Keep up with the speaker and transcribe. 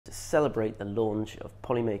celebrate the launch of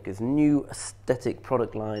Polymaker's new aesthetic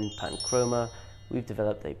product line, Panchroma, we've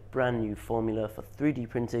developed a brand new formula for 3D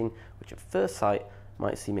printing, which at first sight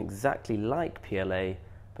might seem exactly like PLA,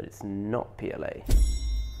 but it's not PLA.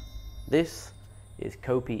 This is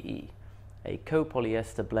CoPE, a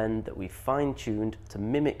copolyester blend that we fine-tuned to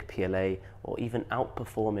mimic PLA or even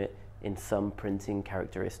outperform it in some printing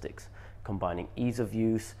characteristics, combining ease of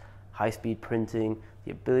use, high-speed printing,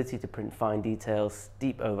 the ability to print fine details,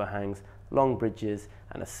 steep overhangs, long bridges,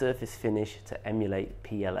 and a surface finish to emulate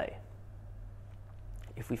PLA.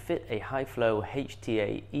 If we fit a high-flow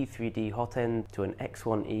HTA E3D hot end to an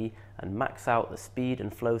X1E and max out the speed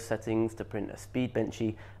and flow settings to print a speed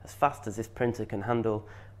benchy as fast as this printer can handle,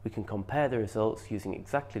 we can compare the results using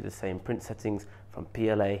exactly the same print settings from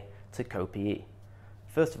PLA to CoPE.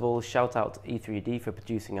 First of all, shout out to E3D for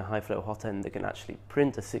producing a high-flow hot end that can actually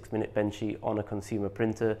print a 6-minute benchy on a consumer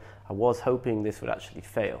printer. I was hoping this would actually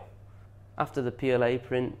fail. After the PLA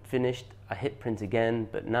print finished, I hit print again,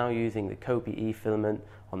 but now using the CoPE filament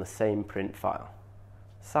on the same print file.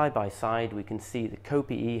 Side by side, we can see the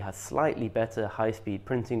CoPE has slightly better high-speed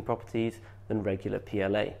printing properties than regular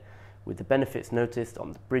PLA, with the benefits noticed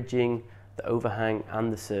on the bridging, the overhang,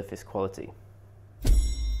 and the surface quality.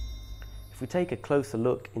 If we take a closer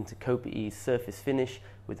look into CoPE's surface finish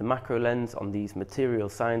with the macro lens on these material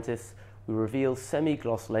scientists, we reveal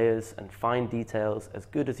semi-gloss layers and fine details as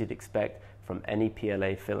good as you'd expect from any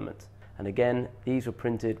PLA filament. And again, these were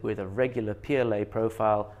printed with a regular PLA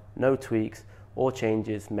profile, no tweaks or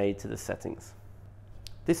changes made to the settings.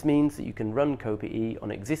 This means that you can run CoPE on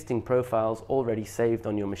existing profiles already saved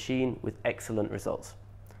on your machine with excellent results.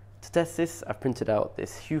 To test this, I've printed out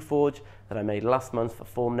this hue forge that I made last month for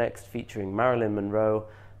Formnext featuring Marilyn Monroe,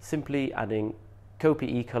 simply adding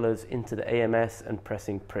CoPE colors into the AMS and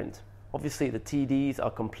pressing print. Obviously the TDs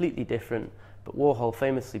are completely different, but Warhol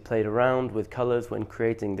famously played around with colors when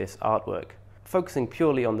creating this artwork. Focusing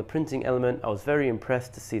purely on the printing element, I was very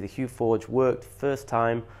impressed to see the hue forge worked first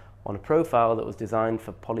time on a profile that was designed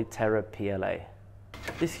for Polyterra PLA.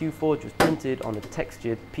 This hue forge was printed on a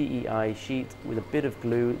textured PEI sheet with a bit of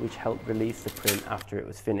glue which helped release the print after it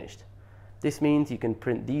was finished. This means you can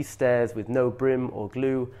print these stairs with no brim or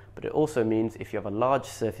glue, but it also means if you have a large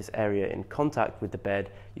surface area in contact with the bed,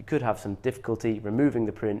 you could have some difficulty removing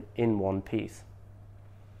the print in one piece.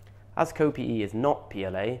 As CoPE is not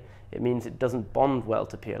PLA, it means it doesn't bond well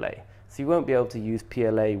to PLA, so you won't be able to use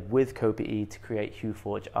PLA with CoPE to create hue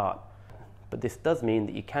forge art. But this does mean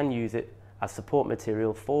that you can use it as support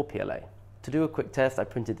material for PLA. To do a quick test, I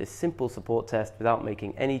printed this simple support test without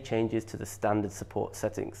making any changes to the standard support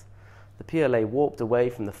settings. The PLA warped away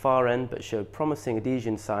from the far end but showed promising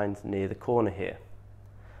adhesion signs near the corner here.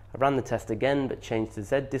 I ran the test again but changed the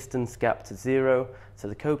Z distance gap to 0 so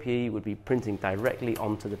the CoPE would be printing directly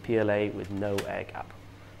onto the PLA with no air gap,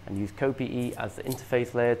 and used CoPE as the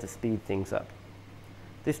interface layer to speed things up.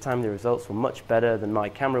 This time the results were much better than my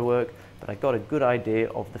camera work, but I got a good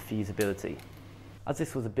idea of the feasibility. As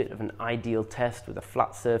this was a bit of an ideal test with a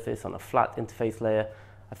flat surface on a flat interface layer,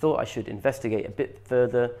 I thought I should investigate a bit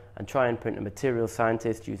further and try and print a material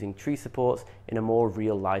scientist using tree supports in a more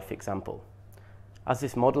real-life example. As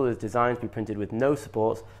this model is designed to be printed with no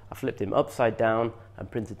supports, I flipped him upside down and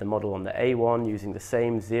printed the model on the A1 using the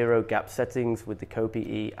same 0 gap settings with the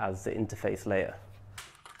CoPE as the interface layer.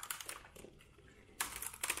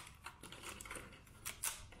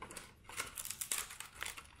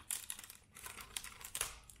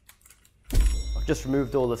 I've just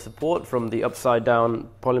removed all the support from the upside down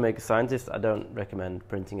Polymaker Scientist. I don't recommend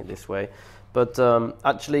printing it this way, but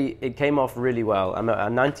actually it came off really well. I'm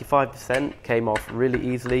at 95%, came off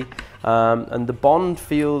really easily, and the bond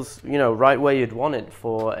feels, right where you'd want it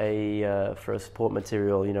for a support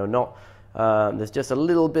material. Not there's just a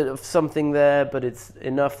little bit of something there, but it's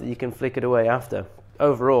enough that you can flick it away after.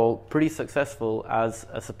 Overall, pretty successful as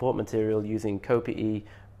a support material using CoPE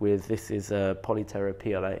with this is Polyterra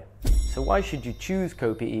PLA. So why should you choose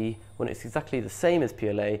CoPE when it's exactly the same as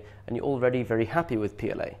PLA and you're already very happy with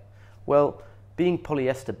PLA? Well, being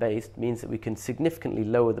polyester based means that we can significantly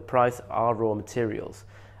lower the price of our raw materials,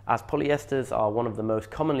 as polyesters are one of the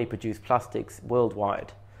most commonly produced plastics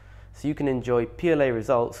worldwide. So you can enjoy PLA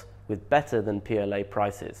results with better than PLA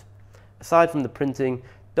prices. Aside from the printing,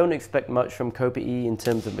 don't expect much from CoPE in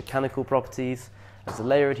terms of mechanical properties, as the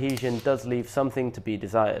layer adhesion does leave something to be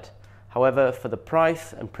desired. However, for the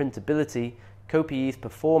price and printability, CoPE's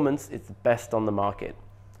performance is the best on the market.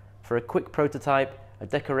 For a quick prototype, a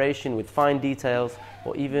decoration with fine details,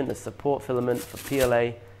 or even a support filament for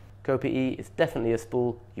PLA, CoPE is definitely a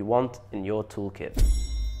spool you want in your toolkit.